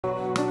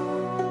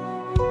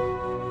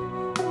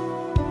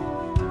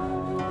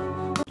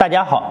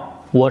家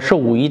好，我是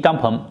武医张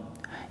鹏。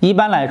一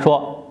般来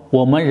说，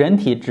我们人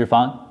体脂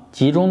肪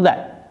集中在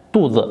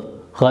肚子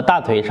和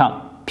大腿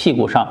上、屁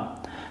股上，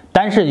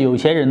但是有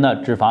些人的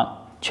脂肪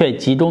却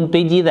集中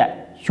堆积在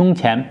胸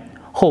前、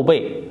后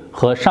背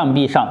和上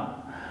臂上、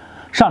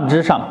上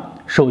肢上。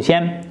首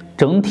先，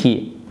整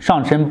体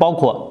上身包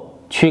括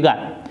躯干、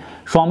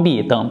双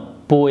臂等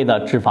部位的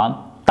脂肪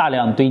大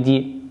量堆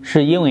积，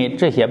是因为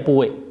这些部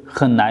位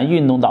很难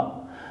运动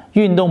到，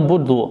运动不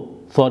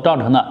足所造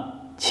成的。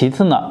其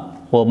次呢，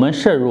我们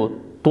摄入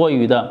多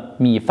余的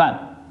米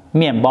饭、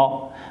面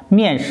包、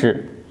面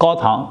食、高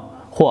糖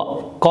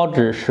或高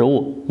脂食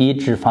物，以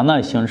脂肪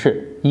的形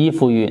式依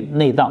附于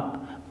内脏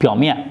表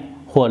面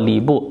或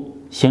里部，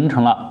形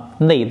成了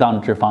内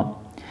脏脂肪。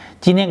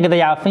今天给大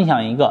家分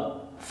享一个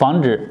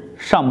防止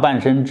上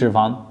半身脂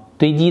肪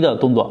堆积的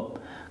动作，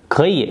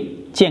可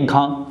以健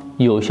康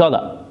有效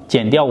的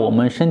减掉我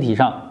们身体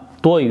上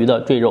多余的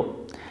赘肉。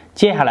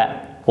接下来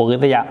我给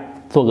大家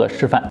做个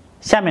示范。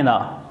下面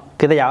呢，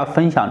给大家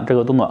分享这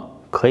个动作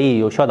可以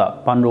有效的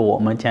帮助我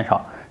们减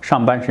少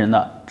上半身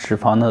的脂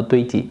肪的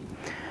堆积。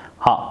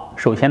好，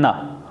首先呢，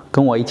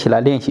跟我一起来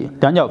练习，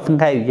两脚分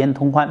开与肩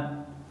同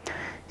宽，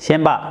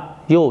先把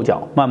右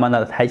脚慢慢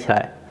的抬起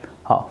来，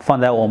好，放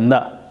在我们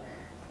的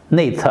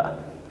内侧，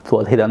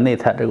左腿的内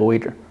侧这个位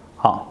置。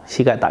好，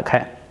膝盖打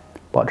开，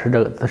保持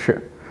这个姿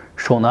势，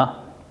手呢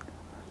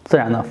自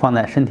然的放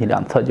在身体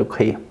两侧就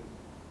可以。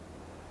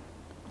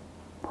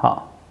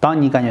好，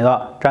当你感觉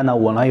到站得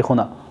稳了以后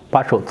呢，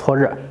把手搓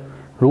热，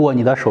如果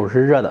你的手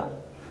是热的，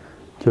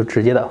就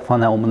直接的放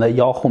在我们的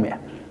腰后面。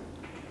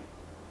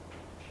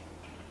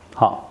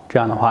好，这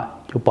样的话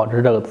就保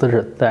持这个姿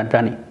势自然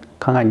站立，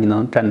看看你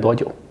能站多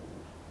久。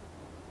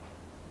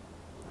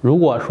如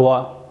果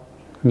说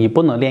你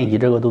不能练习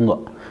这个动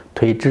作，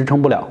腿支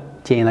撑不了，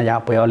建议大家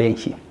不要练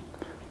习，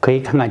可以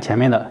看看前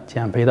面的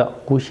减肥的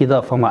呼吸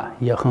的方法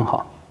也很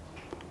好。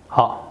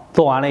好，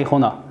做完了以后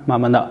呢，慢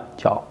慢的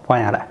脚放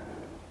下来，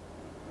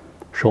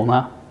手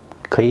呢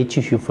可以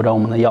继续扶着我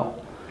们的腰。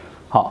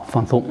好，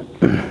放松。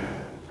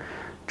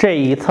这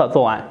一侧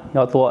做完，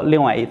要做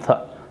另外一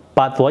侧，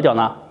把左脚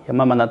呢也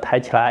慢慢的抬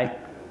起来，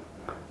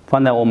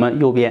放在我们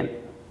右边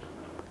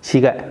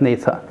膝盖内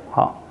侧。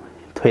好，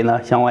腿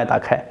呢向外打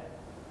开。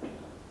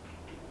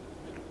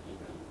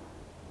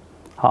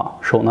好，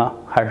手呢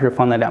还是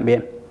放在两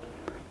边。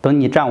等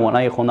你站稳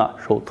了以后呢，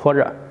手搓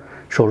热，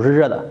手是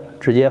热的，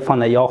直接放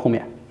在腰后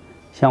面。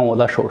像我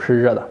的手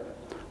是热的，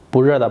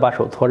不热的把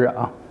手搓热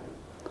啊。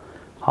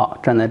好，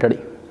站在这里，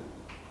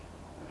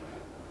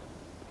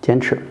坚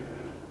持。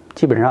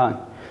基本上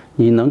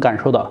你能感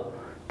受到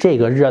这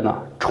个热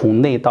呢，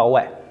从内到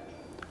外，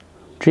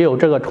只有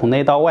这个从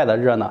内到外的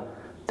热呢，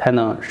才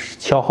能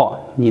消耗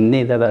你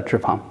内在的脂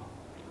肪。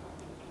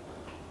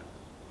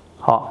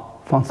好，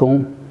放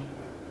松，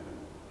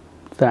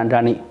自然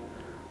站立，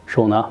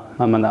手呢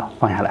慢慢的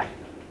放下来。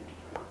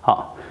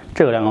好，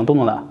这个两个动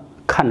作呢，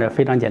看着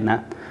非常简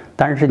单，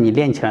但是你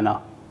练起来呢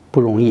不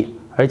容易，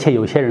而且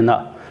有些人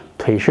呢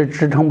腿是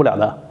支撑不了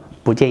的，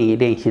不建议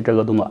练习这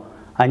个动作，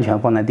安全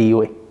放在第一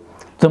位。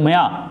怎么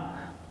样？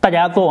大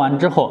家做完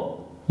之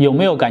后有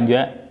没有感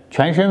觉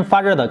全身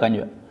发热的感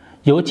觉？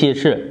尤其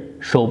是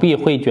手臂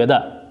会觉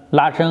得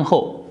拉伸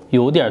后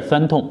有点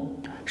酸痛，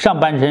上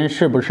半身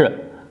是不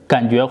是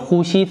感觉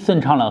呼吸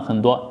顺畅了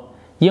很多？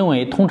因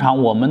为通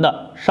常我们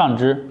的上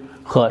肢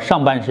和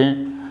上半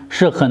身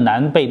是很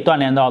难被锻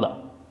炼到的。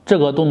这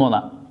个动作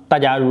呢，大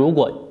家如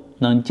果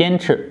能坚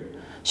持，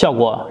效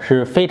果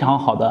是非常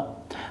好的，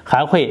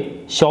还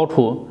会消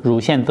除乳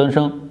腺增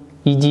生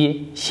以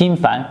及心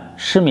烦、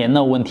失眠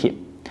的问题。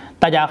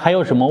大家还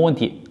有什么问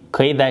题，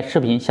可以在视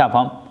频下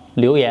方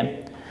留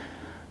言。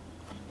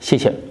谢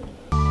谢。